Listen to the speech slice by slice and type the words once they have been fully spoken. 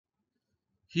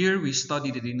Here we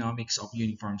study the dynamics of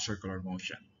uniform circular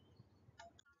motion.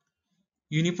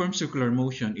 Uniform circular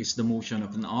motion is the motion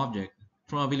of an object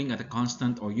traveling at a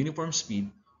constant or uniform speed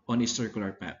on a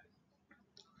circular path.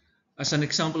 As an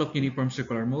example of uniform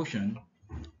circular motion,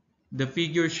 the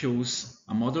figure shows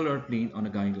a model airplane on a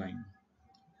guideline.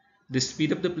 The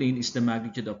speed of the plane is the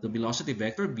magnitude of the velocity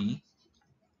vector b,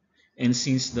 and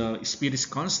since the speed is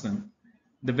constant,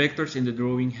 the vectors in the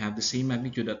drawing have the same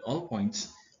magnitude at all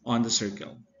points on the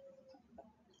circle.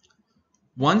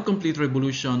 One complete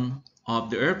revolution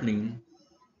of the airplane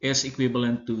is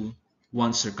equivalent to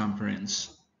one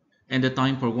circumference, and the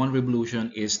time for one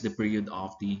revolution is the period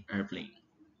of the airplane.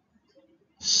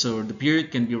 So the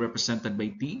period can be represented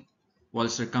by t, while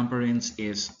circumference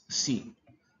is c.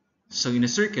 So in a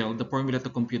circle, the formula to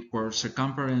compute for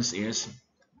circumference is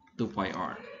 2 pi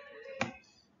r.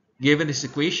 Given these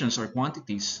equations or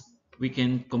quantities, we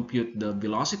can compute the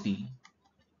velocity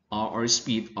or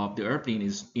speed of the airplane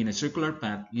is in a circular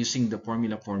path using the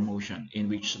formula for motion, in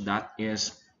which that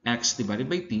is x divided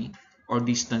by t, or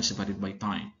distance divided by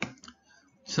time.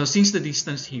 So since the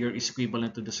distance here is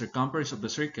equivalent to the circumference of the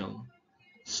circle,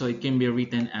 so it can be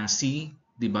written as c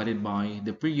divided by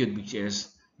the period, which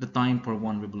is the time for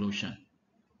one revolution.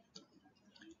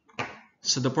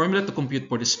 So the formula to compute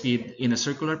for the speed in a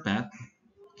circular path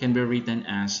can be written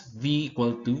as v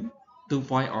equal to 2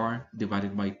 pi r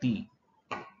divided by t,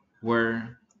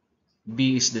 where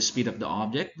b is the speed of the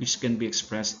object, which can be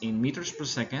expressed in meters per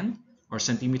second or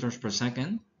centimeters per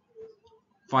second.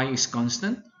 Phi is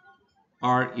constant,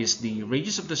 r is the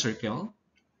radius of the circle,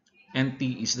 and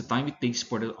t is the time it takes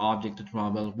for the object to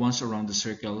travel once around the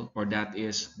circle, or that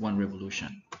is one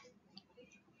revolution.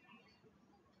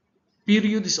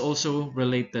 Period is also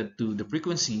related to the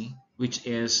frequency, which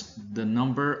is the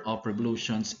number of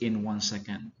revolutions in 1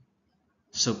 second.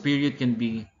 So period can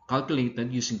be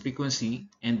calculated using frequency,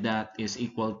 and that is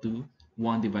equal to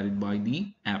 1 divided by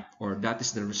the f, or that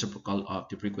is the reciprocal of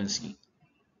the frequency.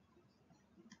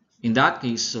 In that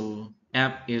case, so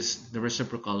f is the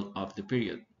reciprocal of the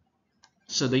period.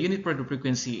 So the unit for the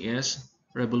frequency is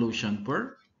revolution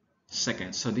per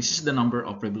second. So this is the number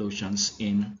of revolutions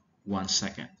in 1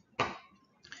 second.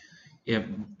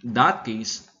 In that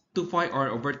case, 2 pi r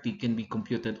over t can be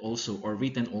computed also, or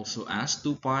written also, as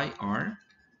 2 pi r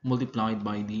multiplied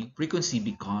by the frequency,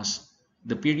 because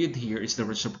the period here is the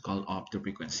reciprocal of the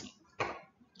frequency.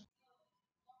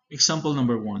 Example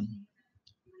number 1.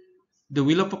 The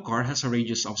wheel of a car has a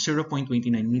radius of 0.29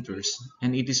 meters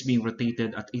and it is being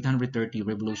rotated at 830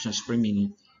 revolutions per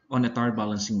minute on a tire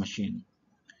balancing machine.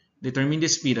 Determine the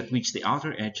speed at which the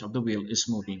outer edge of the wheel is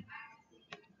moving.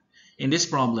 In this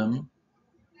problem,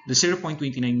 the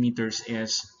 0.29 meters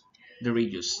is the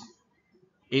radius.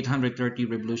 830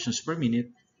 revolutions per minute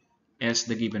is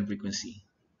the given frequency.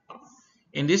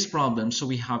 In this problem, so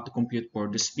we have to compute for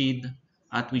the speed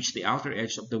at which the outer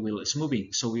edge of the wheel is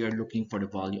moving. So we are looking for the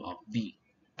value of v.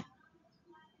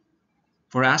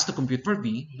 For us to compute for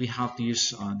v, we have to use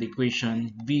the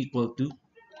equation v equal to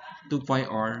 2 pi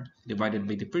r divided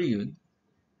by the period.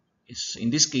 In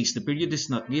this case, the period is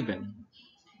not given,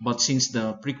 but since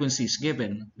the frequency is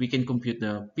given, we can compute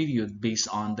the period based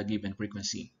on the given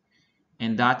frequency.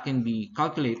 And that can be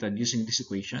calculated using this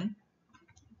equation,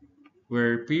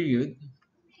 where period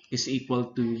is equal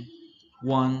to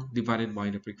 1 divided by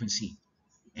the frequency.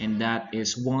 And that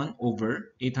is 1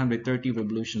 over 830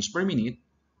 revolutions per minute,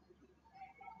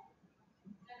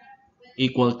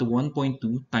 equal to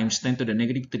 1.2 times 10 to the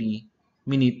negative 3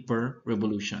 minute per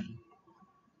revolution.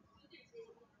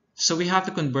 So we have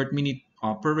to convert minute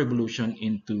per revolution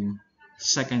into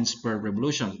seconds per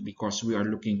revolution, because we are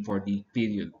looking for the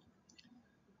period.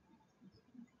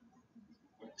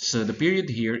 So the period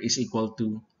here is equal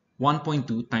to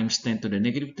 1.2 times 10 to the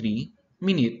negative 3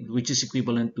 minute, which is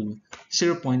equivalent to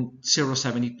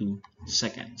 0.072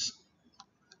 seconds.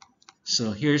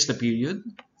 So here's the period,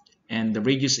 and the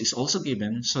radius is also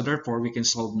given, so therefore we can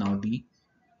solve now the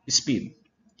speed.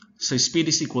 So speed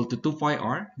is equal to 2 pi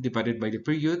r divided by the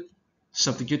period.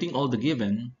 Substituting all the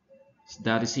given,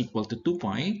 that is equal to 2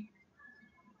 pi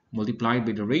multiplied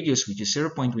by the radius, which is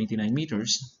 0.29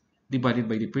 meters, divided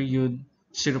by the period,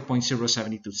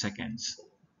 0.072 seconds.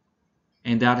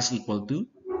 And that is equal to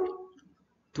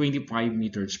 25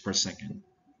 meters per second.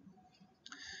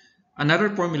 Another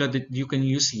formula that you can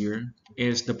use here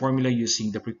is the formula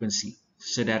using the frequency.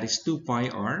 So that is 2 pi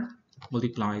r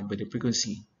multiplied by the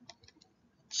frequency.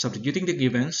 Substituting the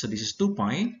given, so this is 2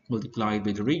 pi multiplied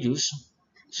by the radius,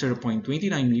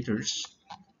 0.29 meters,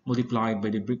 multiplied by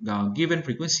the given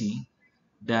frequency,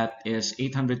 that is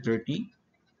 830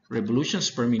 revolutions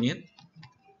per minute,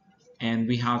 and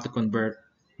we have to convert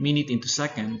minute into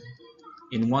second.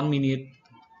 In 1 minute,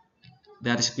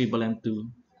 that is equivalent to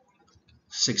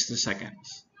 60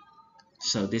 seconds.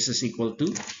 So this is equal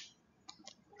to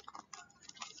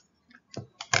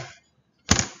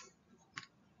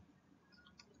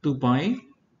 2 pi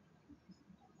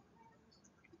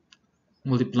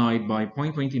multiplied by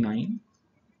 0.29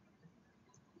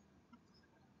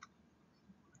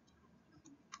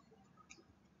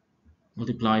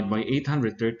 multiplied by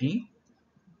 830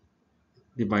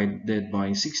 divided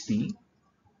by 60.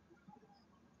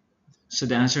 So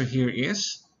the answer here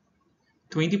is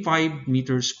 25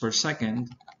 meters per second,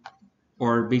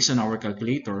 or based on our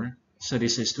calculator, so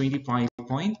this is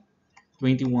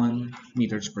 25.21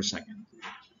 meters per second.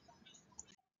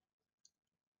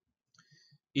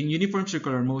 In uniform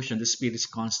circular motion, the speed is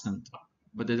constant,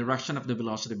 but the direction of the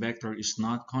velocity vector is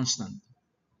not constant.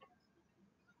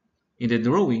 In the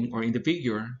drawing or in the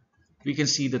figure, we can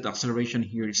see that the acceleration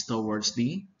here is towards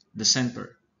the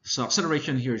center. So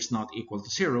acceleration here is not equal to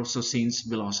 0, so since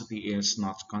velocity is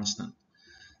not constant.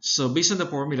 So based on the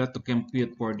formula to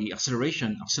compute for the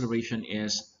acceleration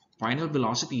is final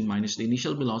velocity minus the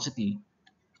initial velocity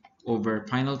over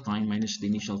final time minus the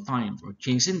initial time, or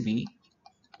change in v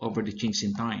over the change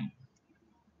in time.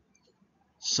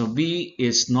 So v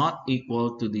is not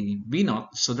equal to the v0,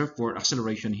 so therefore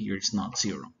acceleration here is not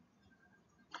 0.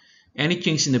 Any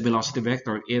change in the velocity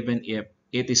vector, even if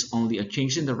it is only a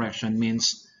change in direction,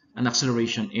 means an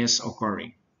acceleration is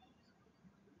occurring.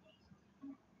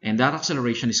 And that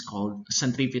acceleration is called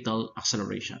centripetal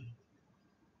acceleration.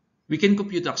 We can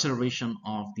compute the acceleration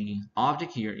of the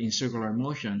object here in circular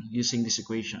motion using this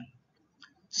equation.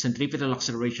 Centripetal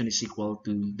acceleration is equal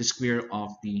to the square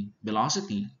of the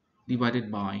velocity divided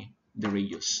by the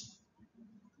radius.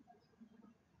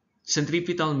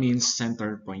 Centripetal means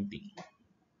center pointing.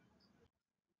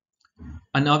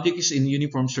 An object is in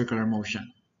uniform circular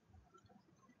motion.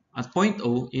 At point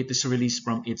O, it is released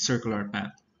from its circular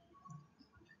path.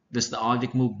 Does the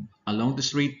object move along the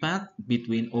straight path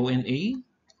between O and A,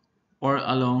 or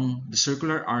along the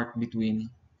circular arc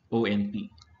between O and P?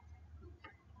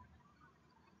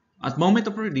 At moment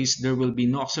of release, there will be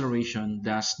no acceleration,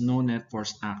 thus no net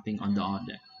force acting on the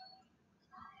object.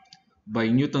 By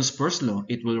Newton's first law,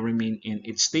 it will remain in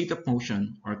its state of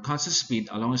motion or constant speed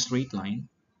along a straight line.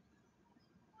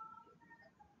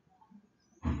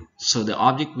 So the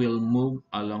object will move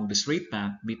along the straight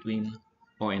path between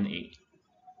O and A.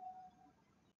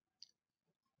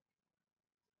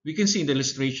 We can see in the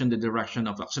illustration the direction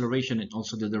of acceleration and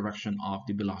also the direction of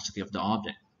the velocity of the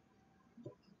object.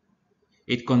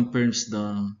 It confirms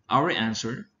our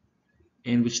answer,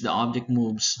 in which the object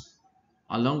moves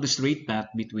along the straight path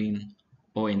between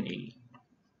O and A.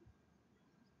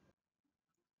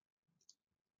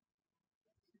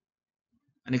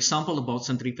 An example about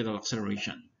centripetal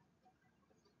acceleration.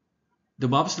 The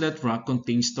bobsled track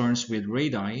contains turns with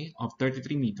radii of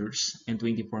 33 meters and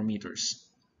 24 meters.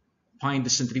 Find the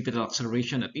centripetal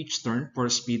acceleration at each turn for a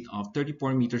speed of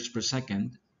 34 meters per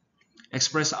second.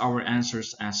 Express our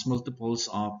answers as multiples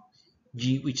of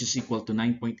g, which is equal to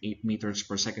 9.8 meters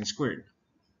per second squared.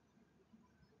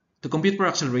 To compute for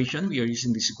acceleration, we are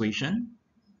using this equation.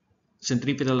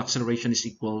 Centripetal acceleration is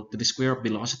equal to the square of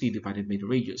velocity divided by the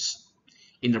radius.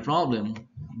 In the problem,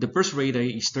 the first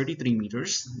radii is 33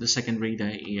 meters, the second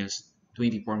radii is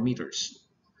 24 meters,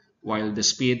 while the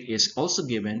speed is also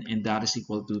given, and that is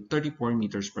equal to 34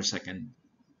 meters per second.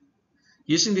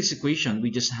 Using this equation, we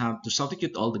just have to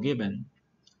substitute all the given.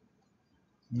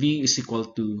 V is equal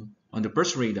to, on the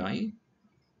first radii,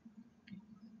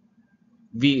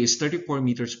 V is 34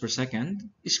 meters per second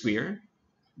square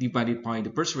divided by the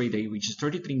first radii, which is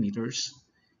 33 meters,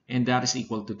 and that is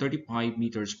equal to 35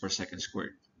 meters per second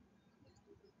squared.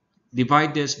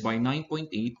 Divide this by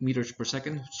 9.8 meters per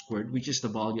second squared, which is the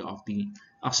value of the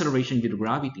acceleration due to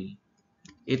gravity.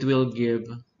 It will give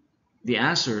the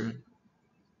answer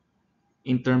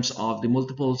in terms of the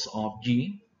multiples of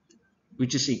g,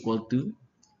 which is equal to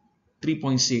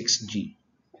 3.6 g.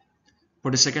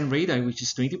 For the second radii, which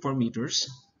is 24 meters,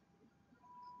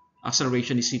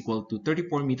 acceleration is equal to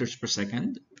 34 meters per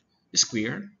second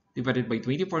square divided by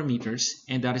 24 meters,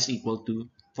 and that is equal to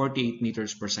 48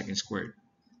 meters per second squared.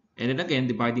 And then again,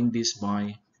 dividing this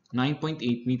by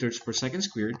 9.8 meters per second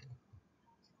squared,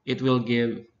 it will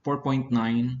give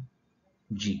 4.9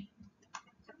 g.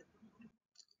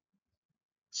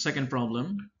 Second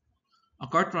problem. A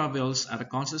car travels at a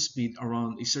constant speed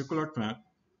around a circular track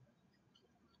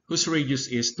whose radius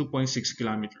is 2.6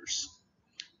 kilometers.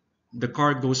 The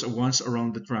car goes once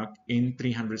around the track in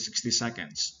 360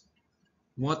 seconds.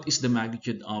 What is the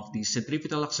magnitude of the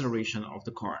centripetal acceleration of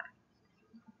the car?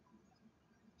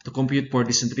 To compute for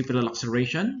the centripetal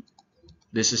acceleration,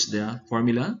 this is the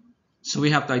formula. So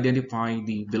we have to identify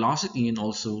the velocity and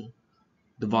also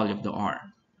the value of the r.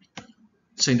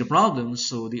 So in the problem,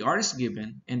 so the r is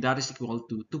given and that is equal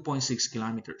to 2.6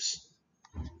 kilometers.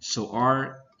 So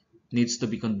r needs to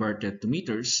be converted to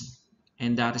meters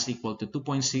and that is equal to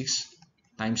 2.6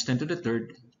 times 10 to the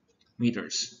third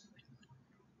meters.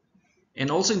 And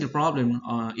also in the problem,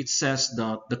 it says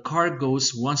that the car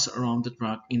goes once around the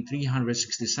track in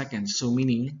 360 seconds. So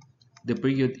meaning the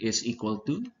period is equal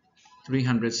to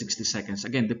 360 seconds.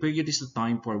 Again, the period is the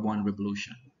time for one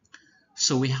revolution.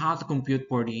 So we have to compute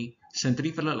for the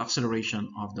centrifugal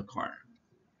acceleration of the car.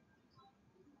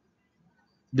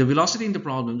 The velocity in the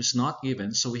problem is not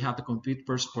given, so we have to compute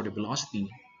first for the velocity.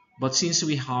 But since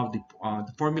we have the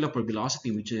formula for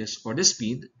velocity, which is for the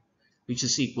speed, which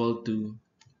is equal to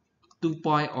 2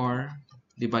 pi r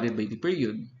divided by the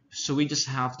period. So we just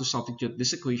have to substitute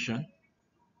this equation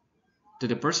to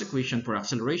the first equation for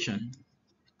acceleration.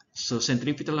 So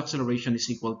centripetal acceleration is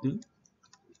equal to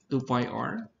 2 pi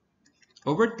r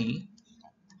over t.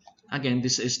 Again,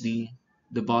 this is the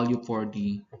value for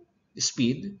the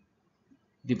speed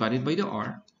divided by the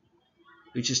r,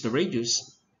 which is the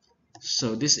radius.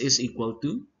 So this is equal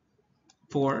to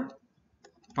 4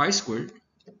 pi squared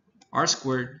r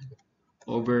squared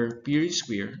over period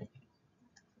square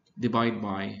divided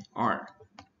by r.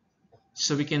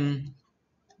 So we can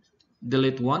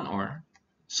delete 1r.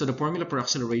 So the formula for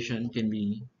acceleration can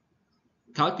be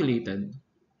calculated,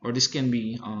 or this can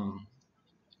be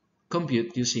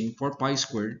computed using 4 pi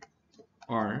squared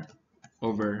r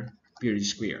over period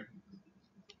square.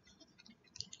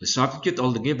 Let's substitute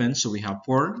all the given. So we have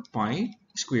 4 pi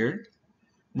squared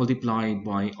multiplied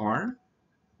by r,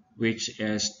 which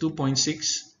is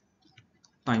 2.6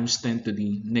 times 10 to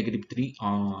the negative 3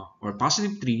 or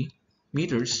positive 3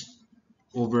 meters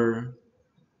over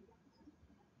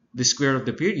the square of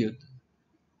the period,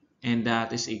 and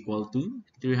that is equal to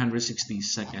 360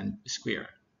 second square.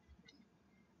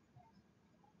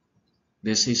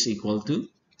 This is equal to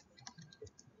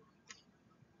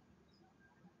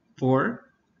 4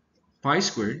 pi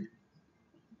squared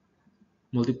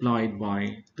multiplied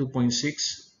by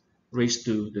 2.6 raised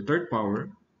to the third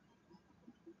power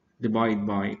divided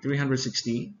by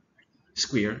 360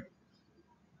 square.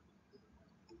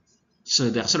 So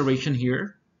the acceleration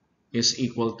here is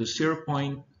equal to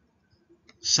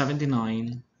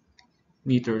 0.79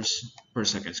 meters per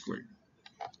second squared.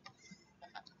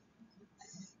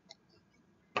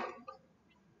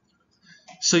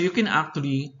 So you can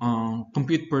actually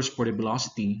compute first for the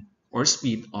velocity or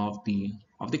speed of the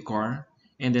car,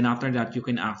 and then after that you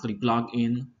can actually plug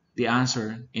in the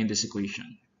answer in this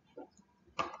equation.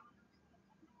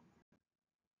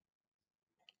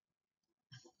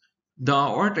 The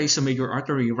aorta is a major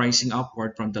artery rising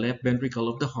upward from the left ventricle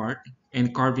of the heart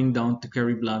and curving down to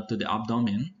carry blood to the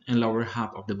abdomen and lower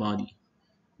half of the body.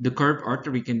 The curved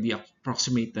artery can be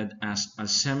approximated as a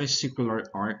semicircular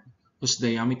arc whose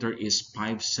diameter is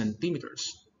 5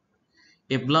 centimeters.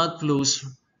 If blood flows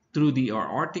through the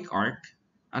aortic arc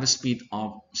at a speed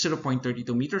of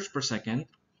 0.32 meters per second,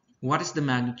 what is the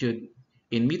magnitude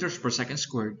in meters per second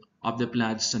squared of the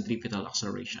blood's centripetal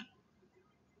acceleration?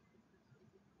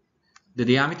 The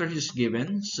diameter is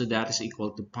given, so that is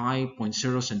equal to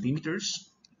 5.0 centimeters.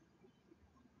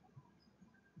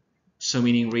 So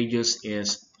meaning radius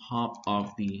is half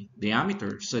of the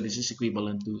diameter, so this is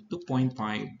equivalent to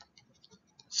 2.5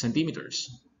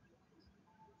 centimeters.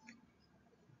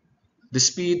 The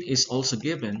speed is also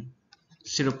given,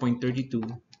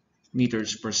 0.32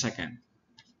 meters per second.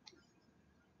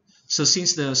 So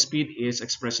since the speed is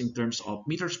expressed in terms of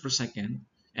meters per second,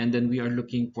 and then we are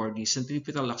looking for the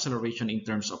centripetal acceleration in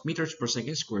terms of meters per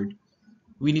second squared,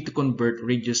 we need to convert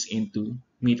radius into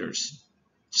meters.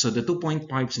 So the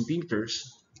 2.5 centimeters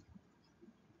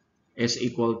is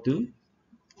equal to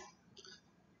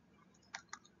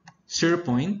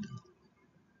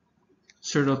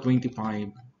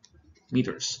 0.025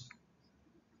 meters.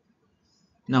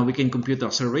 Now we can compute the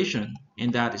acceleration,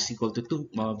 and that is equal to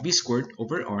v squared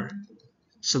over r.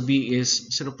 So v is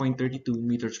 0.32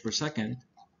 meters per second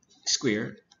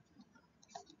square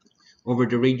over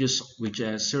the radius, which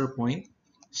is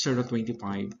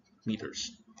 0.025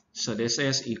 meters. So this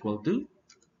is equal to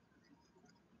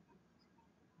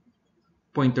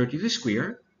 0.32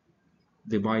 square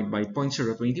divided by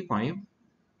 0.025.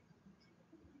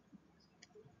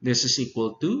 This is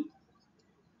equal to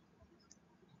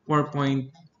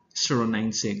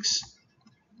 4.096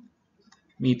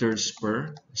 meters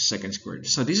per second squared.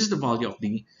 So this is the value of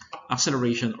the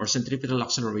acceleration or centripetal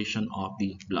acceleration of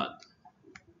the blood.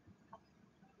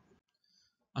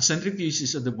 A centrifuge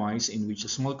is a device in which a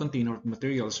small container of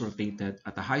material is rotated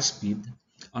at a high speed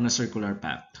on a circular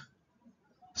path.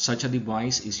 Such a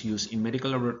device is used in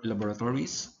medical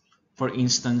laboratories, for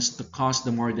instance, to cause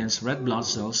the more dense red blood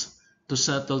cells to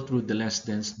settle through the less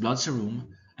dense blood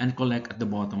serum and collect at the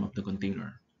bottom of the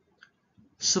container.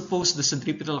 Suppose the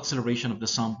centripetal acceleration of the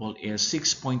sample is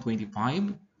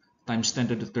 6.25 times 10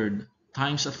 to the third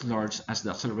times as large as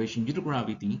the acceleration due to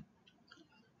gravity.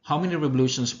 How many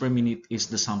revolutions per minute is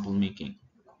the sample making?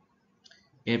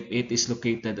 If it is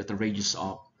located at a radius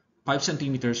of 5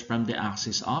 centimeters from the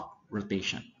axis of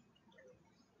rotation.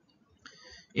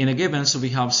 In a given, so we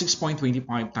have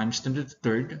 6.25 times 10 to the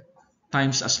third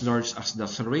times as large as the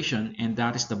acceleration, and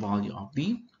that is the value of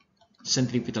the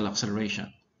centripetal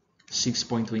acceleration.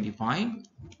 6.25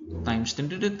 times 10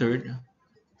 to the third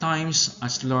times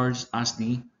as large as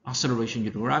the acceleration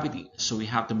due to gravity. So we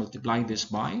have to multiply this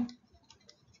by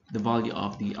the value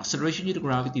of the acceleration due to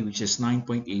gravity, which is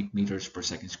 9.8 meters per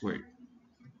second squared.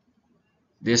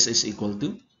 This is equal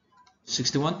to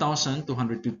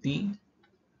 61,250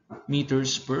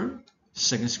 meters per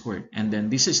second squared. And then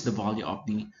this is the value of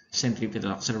the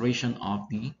centripetal acceleration of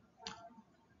the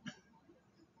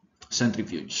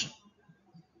centrifuge.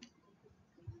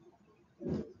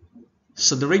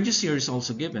 So the radius here is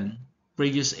also given.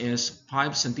 Radius is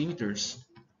 5 centimeters.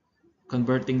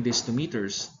 Converting this to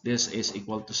meters, this is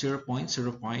equal to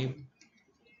 0.05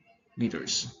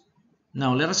 meters.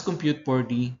 Now let us compute for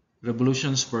the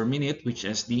revolutions per minute, which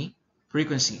is the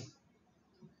frequency.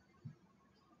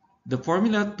 The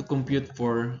formula to compute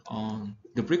for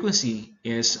the frequency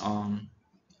is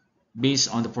based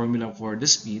on the formula for the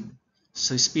speed.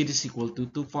 So speed is equal to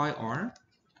 2 pi r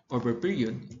over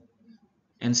period.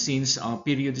 And since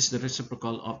period is the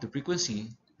reciprocal of the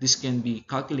frequency, this can be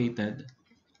calculated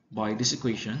by this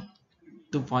equation,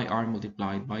 2 pi r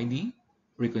multiplied by the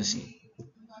frequency.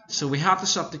 So we have to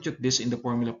substitute this in the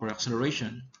formula for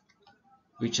acceleration,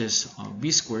 which is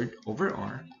v squared over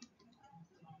r.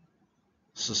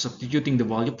 So substituting the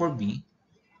value for v,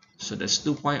 so that's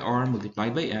 2 pi r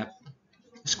multiplied by f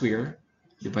square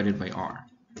divided by r.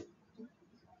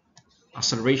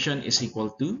 Acceleration is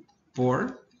equal to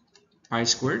 4 pi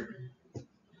squared.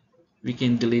 We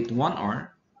can delete 1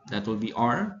 r, that will be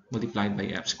r multiplied by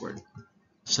f squared.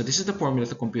 So this is the formula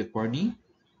to compute for the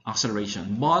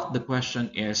acceleration. But the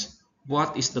question is,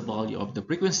 what is the value of the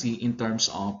frequency in terms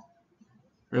of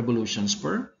revolutions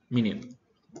per minute?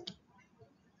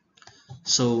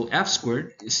 So f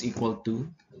squared is equal to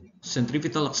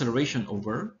centripetal acceleration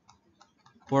over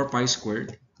 4 pi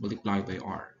squared multiplied by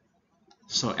r.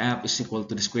 So f is equal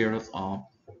to the square root of,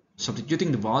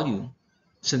 substituting the value,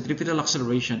 centripetal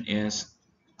acceleration is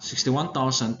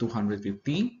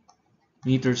 61,250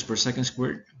 meters per second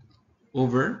squared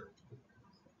over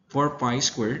 4 pi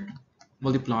squared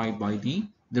multiplied by the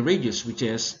radius, which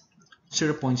is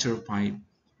 0.05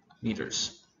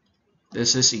 meters.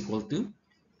 This is equal to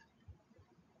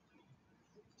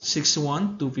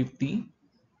 61,250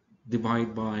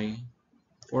 divided by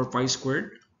 4 pi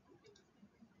squared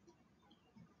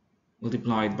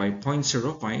multiplied by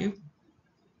 0.05,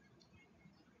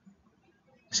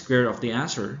 square root of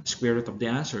the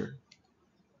answer.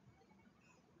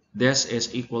 This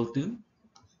is equal to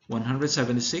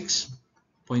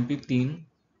 176.15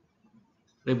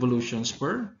 revolutions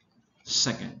per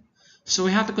second. So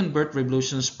we have to convert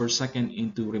revolutions per second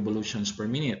into revolutions per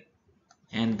minute,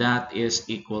 and that is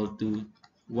equal to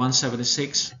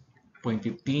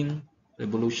 176.15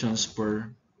 revolutions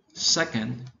per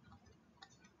second.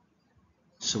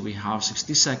 So we have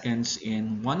 60 seconds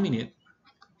in 1 minute.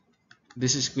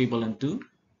 This is equivalent to,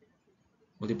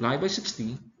 multiplied by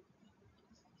 60,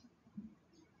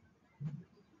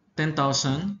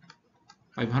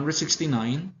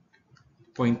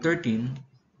 10,569.13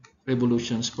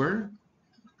 revolutions per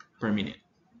minute.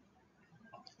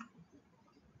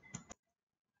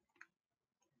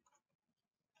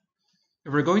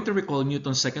 If we're going to recall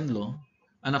Newton's second law,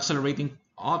 an accelerating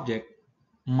object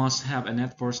must have a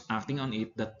net force acting on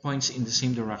it that points in the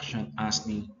same direction as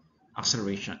the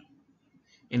acceleration.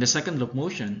 In the second law of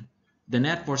motion, the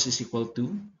net force is equal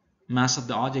to mass of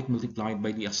the object multiplied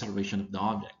by the acceleration of the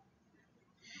object.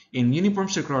 In uniform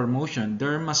circular motion,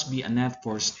 there must be a net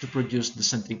force to produce the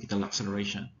centripetal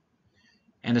acceleration.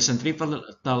 And the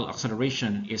centripetal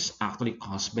acceleration is actually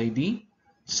caused by the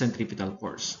centripetal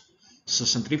force. So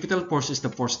centripetal force is the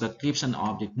force that keeps an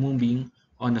object moving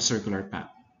on a circular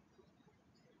path.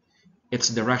 Its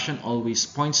direction always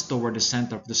points toward the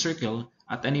center of the circle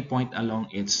at any point along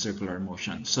its circular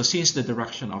motion. So since the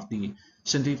direction of the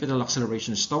centripetal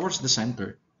acceleration is towards the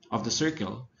center of the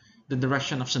circle, the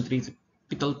direction of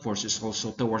centripetal force is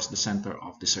also towards the center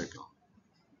of the circle.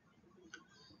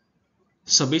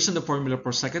 So based on the formula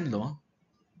for second law,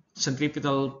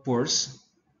 centripetal force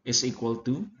is equal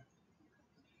to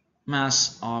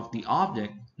mass of the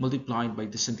object multiplied by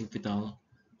the centripetal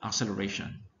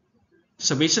acceleration.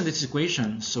 So based on this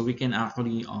equation, so we can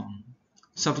actually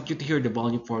substitute here the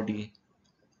value for the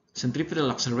centripetal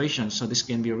acceleration. So this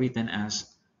can be written as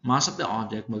mass of the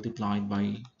object multiplied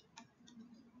by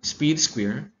speed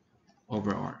square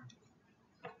over r.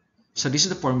 So this is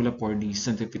the formula for the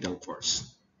centripetal force.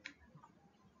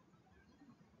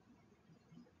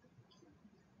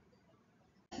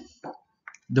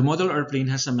 The model airplane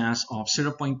has a mass of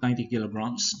 0.90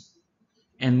 kilograms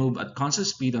and move at constant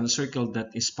speed on a circle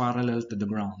that is parallel to the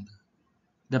ground.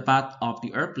 The path of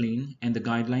the airplane and the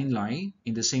guideline lie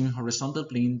in the same horizontal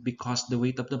plane because the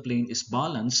weight of the plane is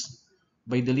balanced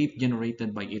by the lift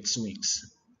generated by its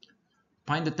wings.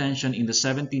 Find the tension in the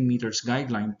 17 meters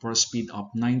guideline for a speed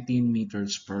of 19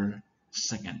 meters per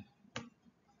second.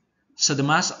 So the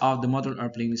mass of the model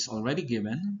airplane is already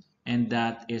given, and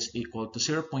that is equal to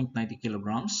 0.90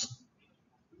 kilograms.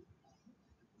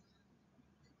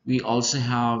 We also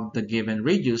have the given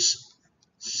radius,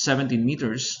 17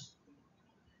 meters,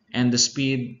 and the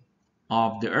speed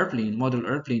of the airplane, model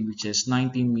airplane, which is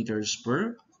 19 meters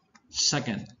per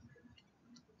second.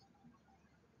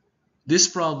 This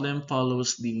problem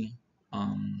follows the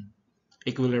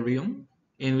equilibrium,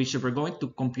 in which if we're going to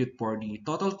compute for the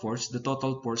total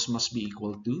force must be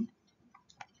equal to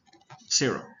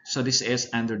 0. So this is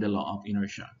under the law of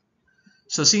inertia.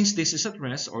 So since this is at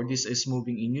rest, or this is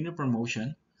moving in uniform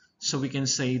motion, so we can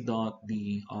say that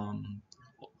the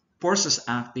forces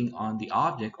acting on the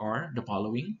object are the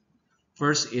following.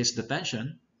 First is the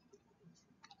tension,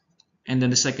 and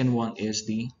then the second one is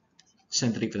the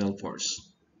centripetal force.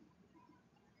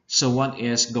 So one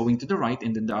is going to the right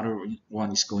and then the other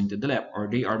one is going to the left, or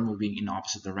they are moving in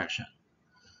opposite direction.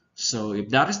 So if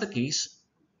that is the case,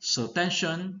 so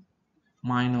tension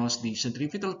minus the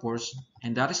centripetal force,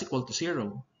 and that is equal to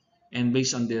 0. And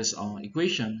based on this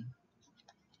equation,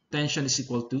 tension is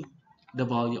equal to the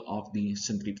value of the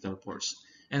centripetal force.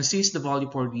 And since the value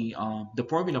for the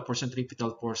formula for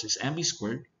centripetal force is mv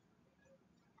squared,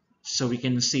 so we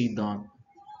can say that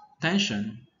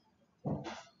tension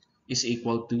is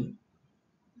equal to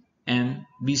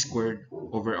mv squared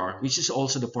over r, which is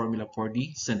also the formula for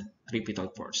the centripetal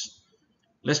force.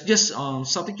 Let's just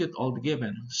substitute all the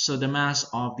given. So the mass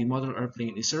of the model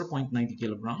airplane is 0.90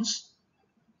 kilograms.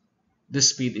 The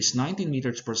speed is 19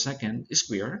 meters per second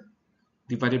square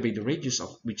divided by the radius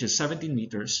of which is 17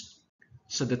 meters.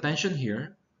 So the tension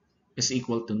here is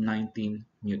equal to 19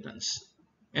 newtons.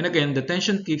 And again, the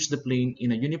tension keeps the plane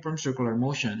in a uniform circular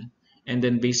motion, and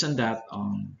then based on that,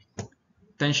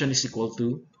 tension is equal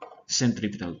to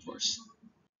centripetal force.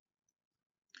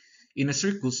 In a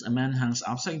circus, a man hangs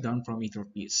upside down from a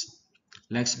trapeze,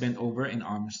 legs bent over and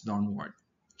arms downward,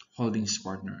 holding his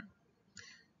partner.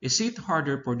 Is it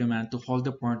harder for the man to hold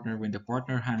the partner when the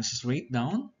partner hangs straight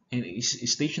down and is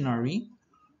stationary,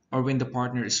 or when the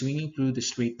partner is swinging through the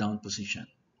straight down position?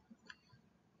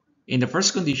 In the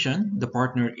first condition, the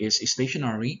partner is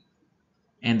stationary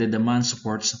and then the man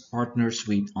supports partner's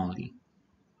weight only.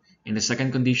 In the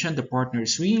second condition, the partner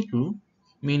is swinging through,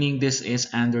 meaning this is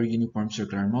under uniform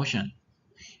circular motion.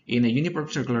 In a uniform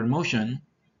circular motion,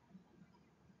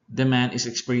 the man is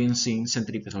experiencing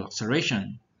centripetal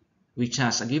acceleration, which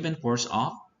has a given force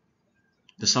of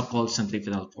the so-called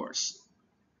centripetal force.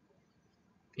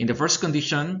 In the first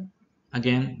condition,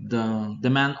 again, the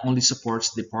man only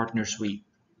supports the partner's weight.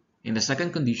 In the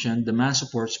second condition, the man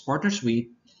supports partner's weight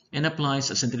and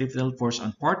applies a centripetal force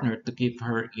on partner to keep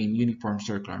her in uniform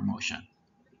circular motion.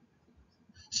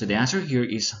 So the answer here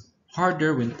is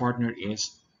harder when partner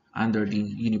is under the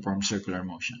uniform circular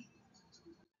motion.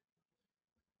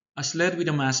 A sled with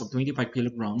a mass of 25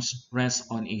 kilograms rests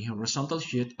on a horizontal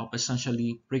sheet of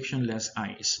essentially frictionless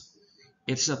ice.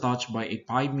 It is attached by a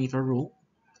 5-meter rope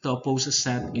to a post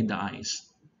set in the ice.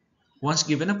 Once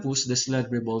given a push, the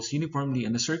sled revolves uniformly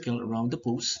in a circle around the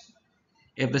post.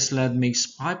 If the sled makes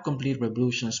 5 complete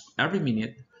revolutions every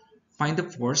minute, find the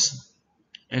force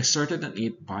exerted on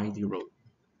it by the rope.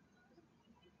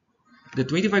 The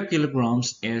 25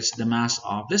 kilograms is the mass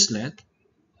of the sled.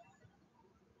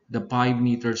 The 5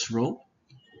 meters rope,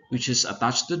 which is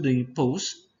attached to the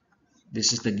post,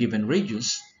 this is the given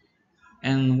radius,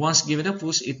 and once given a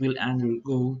push, it will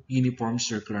undergo uniform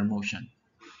circular motion.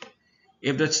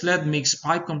 If the sled makes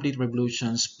 5 complete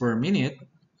revolutions per minute,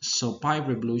 so 5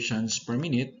 revolutions per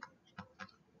minute,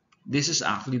 this is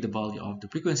actually the value of the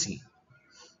frequency.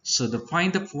 So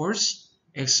find the force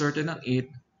exerted on it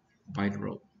by the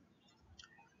rope.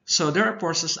 So there are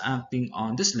forces acting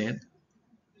on the sled.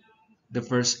 The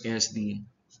first is the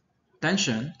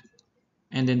tension,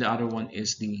 and then the other one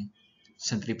is the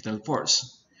centripetal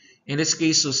force. In this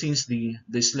case, so since the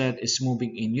sled is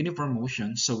moving in uniform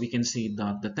motion, so we can say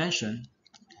that the tension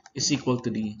is equal to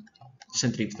the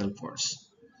centripetal force.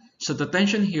 So the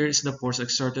tension here is the force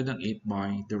exerted on it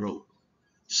by the rope.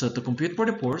 So to compute for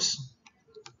the force,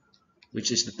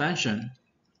 which is the tension,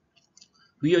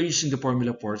 we are using the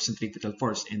formula for centripetal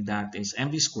force, and that is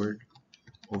mv squared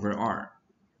over r.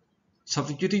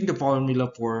 Substituting the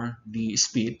formula for the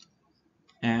speed,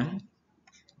 m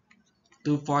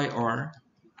 2 pi r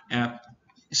f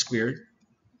squared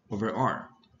over r.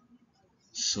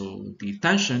 So the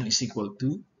tension is equal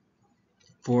to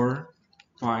 4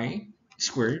 pi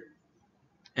squared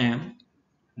m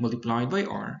multiplied by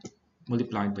r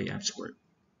multiplied by f squared.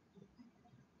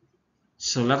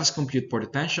 So let us compute for the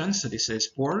tension. So this is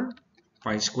 4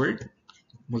 pi squared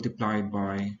multiplied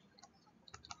by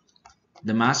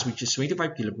the mass, which is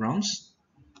 25 kilograms,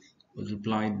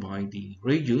 multiplied by the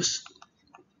radius,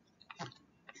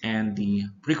 and the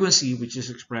frequency, which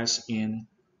is expressed in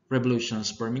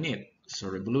revolutions per minute. So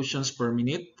revolutions per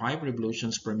minute, 5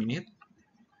 revolutions per minute.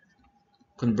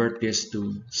 Convert this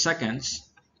to seconds.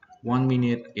 1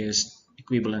 minute is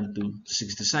equivalent to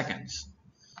 60 seconds.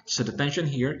 So the tension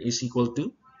here is equal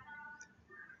to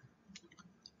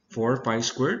 4 pi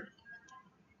squared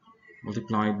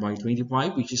multiplied by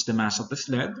 25, which is the mass of the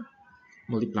sled,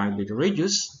 multiplied by the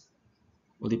radius,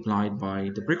 multiplied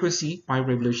by the frequency, 5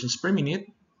 revolutions per minute,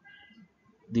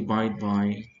 divided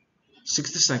by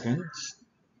 60 seconds.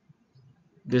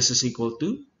 This is equal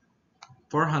to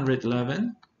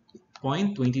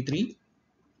 411.23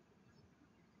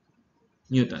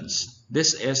 newtons.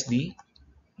 This is the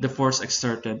force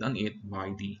exerted on it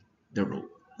by the rope.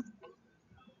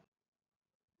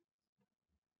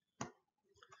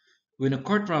 When a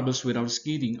car travels without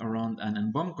skidding around an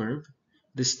unbound curve,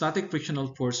 the static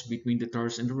frictional force between the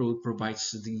tires and the road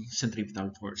provides the centripetal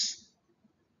force.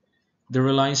 The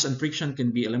reliance on friction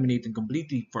can be eliminated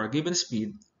completely for a given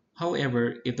speed.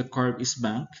 However, if the curve is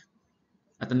banked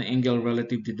at an angle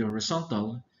relative to the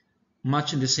horizontal,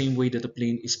 much in the same way that a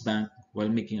plane is banked while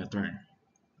making a turn.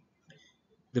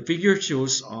 The figure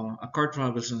shows a car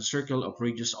travels in a circle of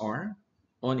radius r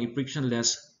on a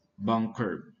frictionless bank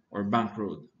curve or bank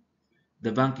road.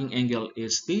 The banking angle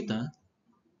is theta,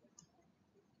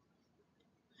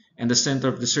 and the center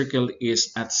of the circle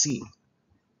is at C.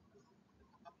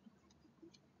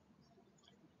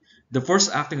 The force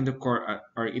acting on the car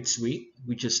are its weight,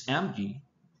 which is mg,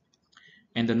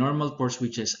 and the normal force,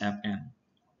 which is Fn.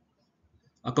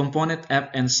 A component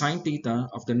Fn sine theta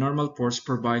of the normal force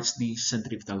provides the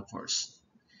centripetal force.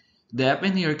 The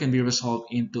Fn here can be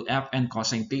resolved into Fn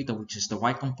cosine theta, which is the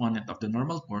y component of the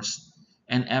normal force,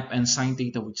 and Fn sine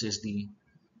theta, which is the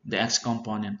x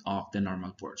component of the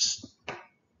normal force.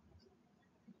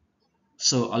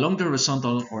 So along the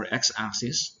horizontal or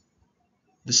x-axis,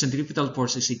 the centripetal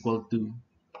force is equal to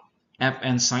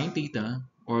Fn sine theta,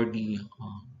 or the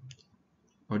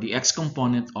x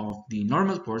component of the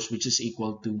normal force, which is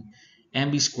equal to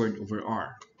mv squared over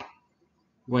r.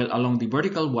 While along the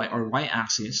vertical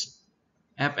y-axis,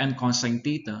 Fn cosine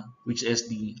theta, which is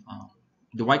the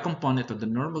y component of the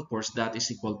normal force, that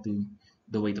is equal to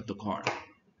the weight of the car.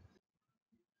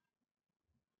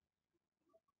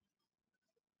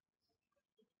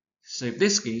 So in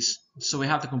this case, so we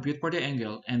have to compute for the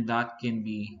angle, and that can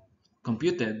be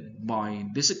computed by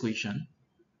this equation.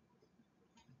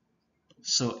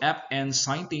 So Fn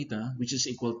sine theta, which is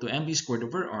equal to mv squared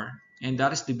over r, and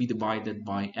that is to be divided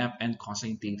by Fn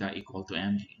cosine theta equal to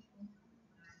mg.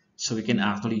 So we can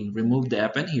actually remove the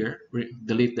Fn here,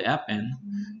 delete the Fn.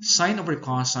 Sine over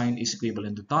cosine is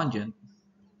equivalent to tangent.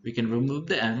 We can remove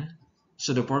the n,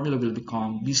 so the formula will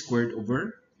become b squared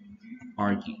over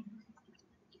rg.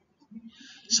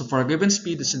 So for a given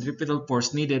speed, the centripetal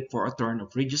force needed for a turn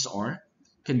of radius r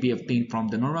can be obtained from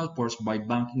the normal force by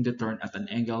banking the turn at an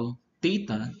angle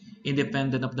theta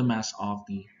independent of the mass of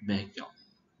the vehicle.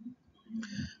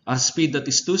 At a speed that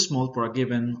is too small for a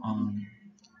given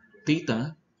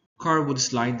theta, car would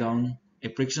slide down a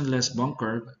frictionless bump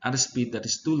curve. At a speed that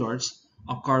is too large,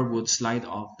 a car would slide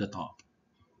off the top.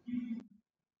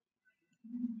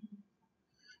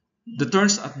 The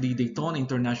turns at the Daytona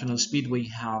International Speedway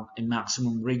have a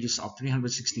maximum radius of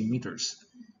 316 meters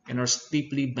and are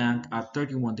steeply banked at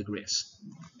 31 degrees.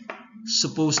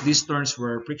 Suppose these turns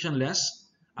were frictionless,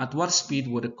 at what speed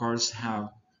would the cars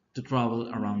have to travel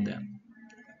around them?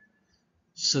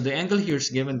 So the angle here is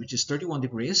given, which is 31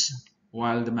 degrees,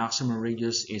 while the maximum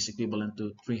radius is equivalent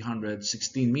to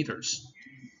 316 meters.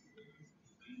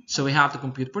 So we have to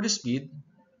compute for the speed,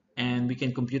 and we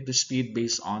can compute the speed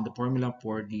based on the formula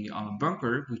for the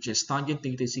bunker, which is tangent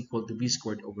theta is equal to v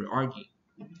squared over rg.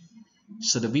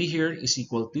 So the v here is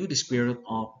equal to the square root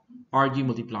of rg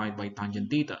multiplied by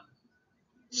tangent theta.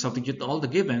 Substitute all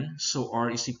the given, so r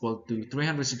is equal to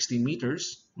 360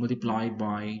 meters multiplied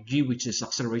by g, which is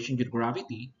acceleration due to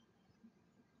gravity,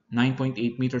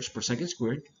 9.8 meters per second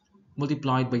squared,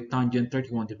 multiplied by tangent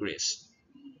 31 degrees.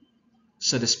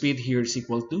 So the speed here is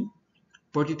equal to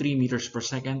 43 meters per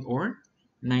second or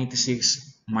 96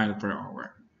 miles per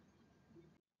hour.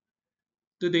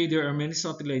 Today, there are many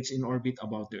satellites in orbit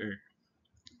about the Earth.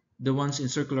 The ones in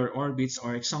circular orbits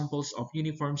are examples of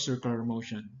uniform circular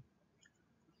motion.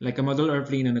 Like a model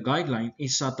airplane on a guideline,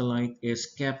 each satellite is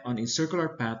kept on a circular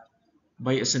path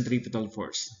by a centripetal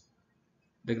force.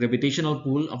 The gravitational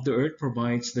pull of the Earth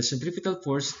provides the centripetal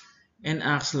force and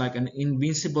acts like an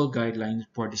invincible guideline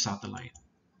for the satellite.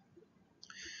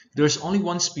 There is only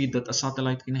one speed that a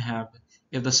satellite can have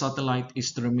if the satellite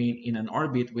is to remain in an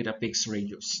orbit with a fixed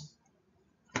radius.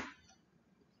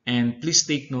 And please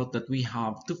take note that we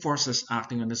have two forces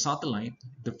acting on the satellite.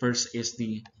 The first is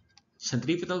the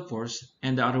centripetal force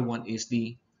and the other one is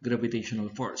the gravitational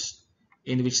force,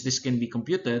 in which this can be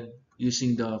computed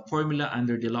using the formula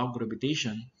under the law of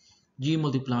gravitation: g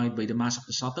multiplied by the mass of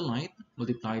the satellite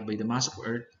multiplied by the mass of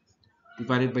Earth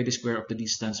divided by the square of the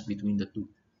distance between the two,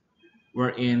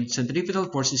 wherein centripetal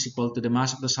force is equal to the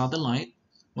mass of the satellite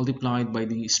multiplied by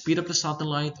the speed of the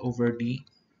satellite over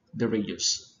the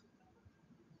radius.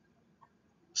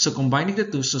 So combining the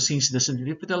two, so since the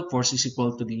centripetal force is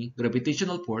equal to the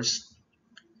gravitational force,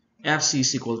 Fc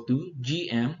is equal to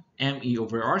gm me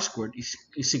over r squared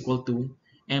is equal to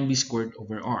mv squared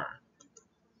over r.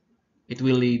 It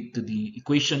will lead to the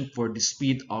equation for the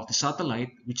speed of the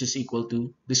satellite, which is equal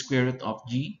to the square root of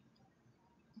g,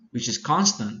 which is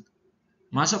constant,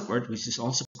 mass of Earth, which is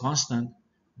also constant,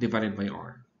 divided by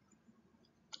r.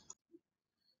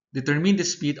 Determine the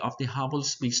speed of the Hubble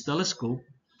Space Telescope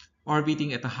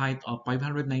orbiting at a height of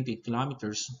 598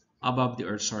 kilometers above the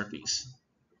Earth's surface.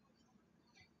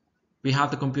 We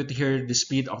have to compute here the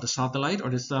speed of the satellite or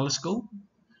the telescope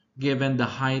given the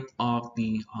height of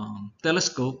the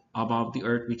telescope above the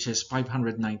Earth, which is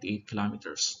 598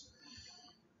 kilometers.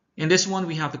 In this one,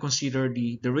 we have to consider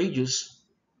the radius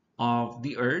of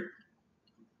the Earth,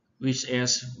 which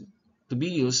is to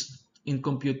be used in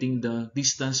computing the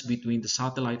distance between the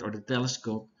satellite or the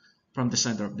telescope from the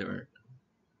center of the Earth.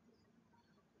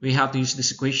 We have to use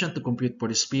this equation to compute for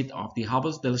the speed of the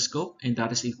Hubble telescope, and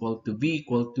that is equal to v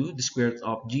equal to the square root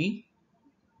of g,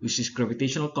 which is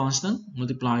gravitational constant,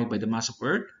 multiplied by the mass of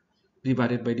Earth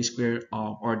divided by the square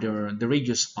of, or the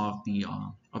radius of the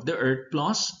Earth,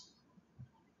 plus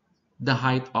the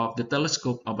height of the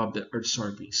telescope above the Earth's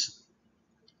surface.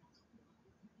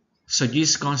 So g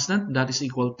is constant, that is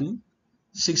equal to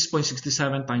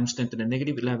 6.67 times 10 to the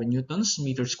negative 11 newtons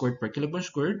meters squared per kilogram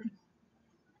squared.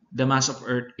 The mass of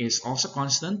Earth is also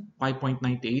constant,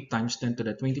 5.98 times 10 to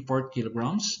the 24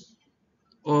 kilograms,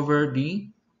 over the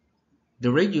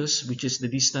radius, which is the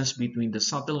distance between the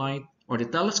satellite or the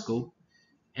telescope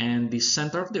and the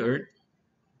center of the Earth.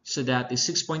 So that is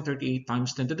 6.38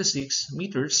 times 10 to the 6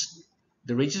 meters,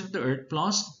 the radius of the Earth,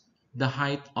 plus the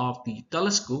height of the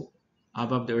telescope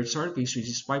above the Earth's surface, which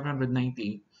is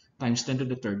 598 times 10 to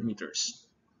the 3rd meters.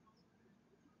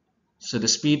 So the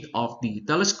speed of the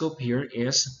telescope here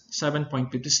is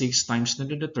 7.56 times 10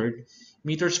 to the 3rd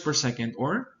meters per second,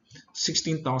 or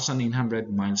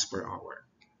 16,900 miles per hour.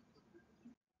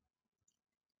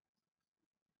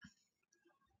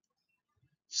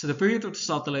 So the period of the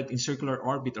satellite in circular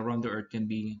orbit around the Earth can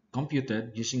be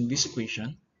computed using this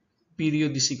equation.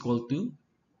 Period is equal to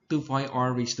 2 pi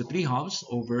r raised to 3 halves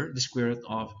over the square root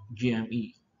of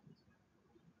gme.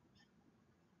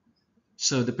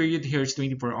 So the period here is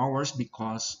 24 hours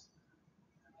because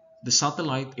the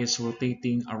satellite is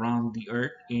rotating around the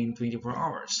Earth in 24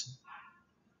 hours.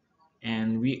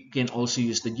 And we can also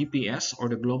use the GPS or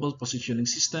the Global Positioning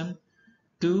System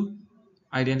to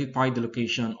identify the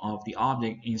location of the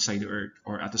object inside the Earth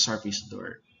or at the surface of the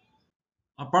Earth.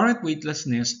 Apparent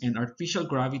weightlessness and artificial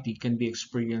gravity can be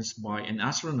experienced by an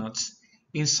astronaut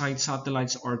inside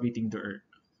satellites orbiting the Earth.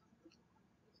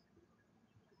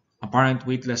 Apparent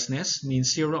weightlessness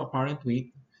means zero apparent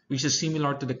weight, which is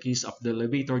similar to the case of the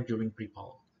elevator during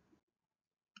pre-fall.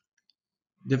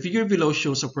 The figure below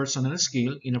shows a person on a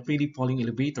scale in a freely falling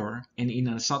elevator and in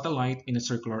a satellite in a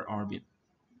circular orbit.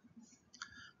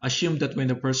 Assume that when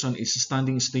the person is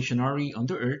standing stationary on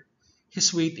the Earth,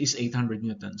 his weight is 800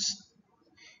 newtons.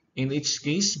 In each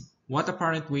case, what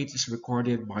apparent weight is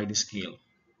recorded by the scale?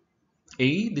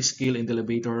 A. The scale in the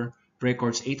elevator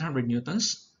records 800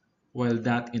 newtons, while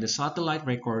that in the satellite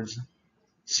records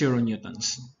 0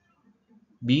 newtons.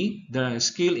 B. The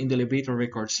scale in the elevator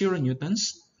records 0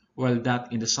 newtons, while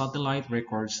that in the satellite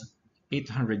records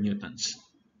 800 newtons.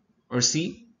 Or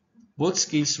C. Both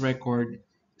scales record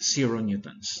 0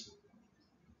 newtons.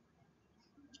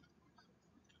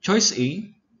 Choice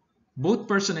A. Both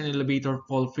person and elevator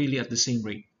fall freely at the same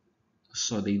rate,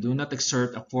 so they do not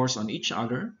exert a force on each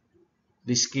other.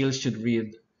 The scale should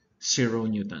read 0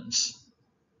 newtons.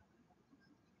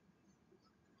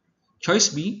 Choice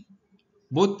B.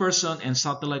 Both person and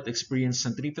satellite experience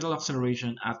centripetal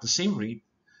acceleration at the same rate,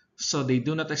 so they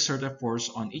do not exert a force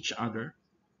on each other.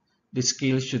 The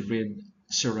scale should read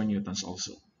 0 newtons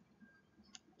also.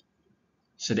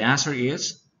 So the answer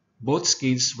is both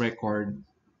scales record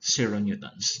 0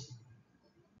 newtons.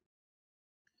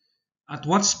 At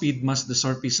what speed must the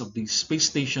surface of the space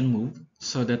station move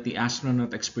so that the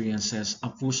astronaut experiences a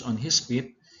push on his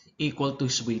feet equal to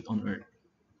his weight on Earth?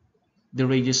 The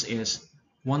radius is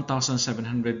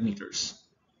 1,700 meters.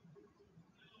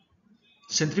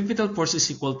 Centripetal force is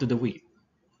equal to the weight.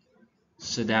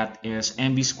 So that is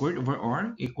mv squared over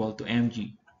r equal to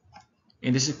mg.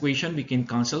 In this equation, we can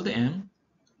cancel the m,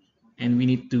 and we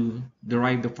need to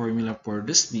derive the formula for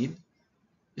the speed.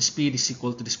 The speed is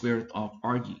equal to the square root of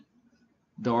rg.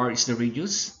 The r is the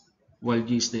radius, while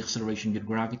g is the acceleration due to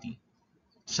gravity.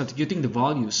 Substituting the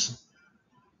values,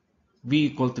 v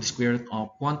equal to the square root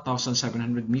of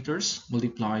 1,700 meters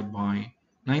multiplied by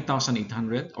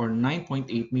 9,800 or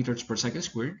 9.8 meters per second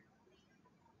squared.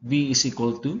 V is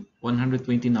equal to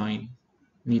 129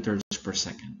 meters per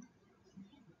second.